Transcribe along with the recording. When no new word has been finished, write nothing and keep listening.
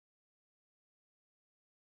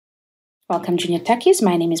Welcome Junior Techies,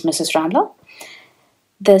 my name is Mrs. Ramlal.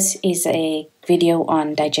 This is a video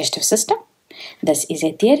on digestive system. This is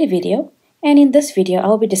a theory video, and in this video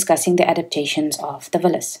I'll be discussing the adaptations of the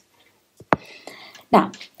villus.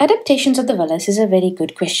 Now, adaptations of the villus is a very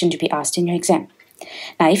good question to be asked in your exam.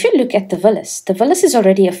 Now, if you look at the villus is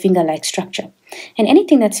already a finger-like structure, and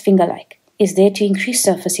anything that's finger-like is there to increase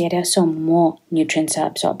surface area so more nutrients are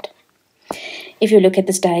absorbed. If you look at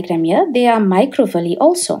this diagram here, there are microvilli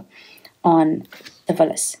also on the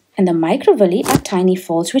villus, and the microvilli are tiny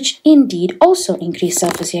folds which indeed also increase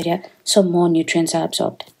surface area so more nutrients are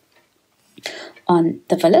absorbed. On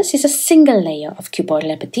the villus is a single layer of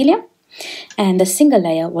cuboidal epithelium, and the single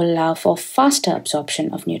layer will allow for faster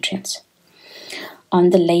absorption of nutrients.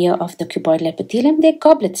 On the layer of the cuboidal epithelium, there are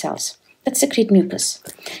goblet cells that secrete mucus,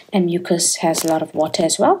 and mucus has a lot of water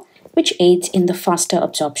as well, which aids in the faster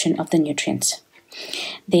absorption of the nutrients.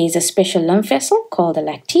 There is a special lymph vessel called the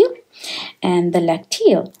lacteal, and the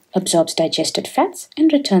lacteal absorbs digested fats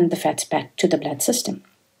and returns the fats back to the blood system.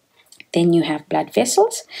 Then you have blood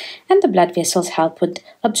vessels, and the blood vessels help with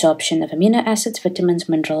absorption of amino acids, vitamins,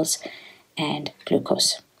 minerals, and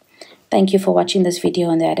glucose. Thank you for watching this video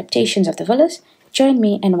on the adaptations of the villus. Join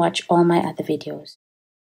me and watch all my other videos.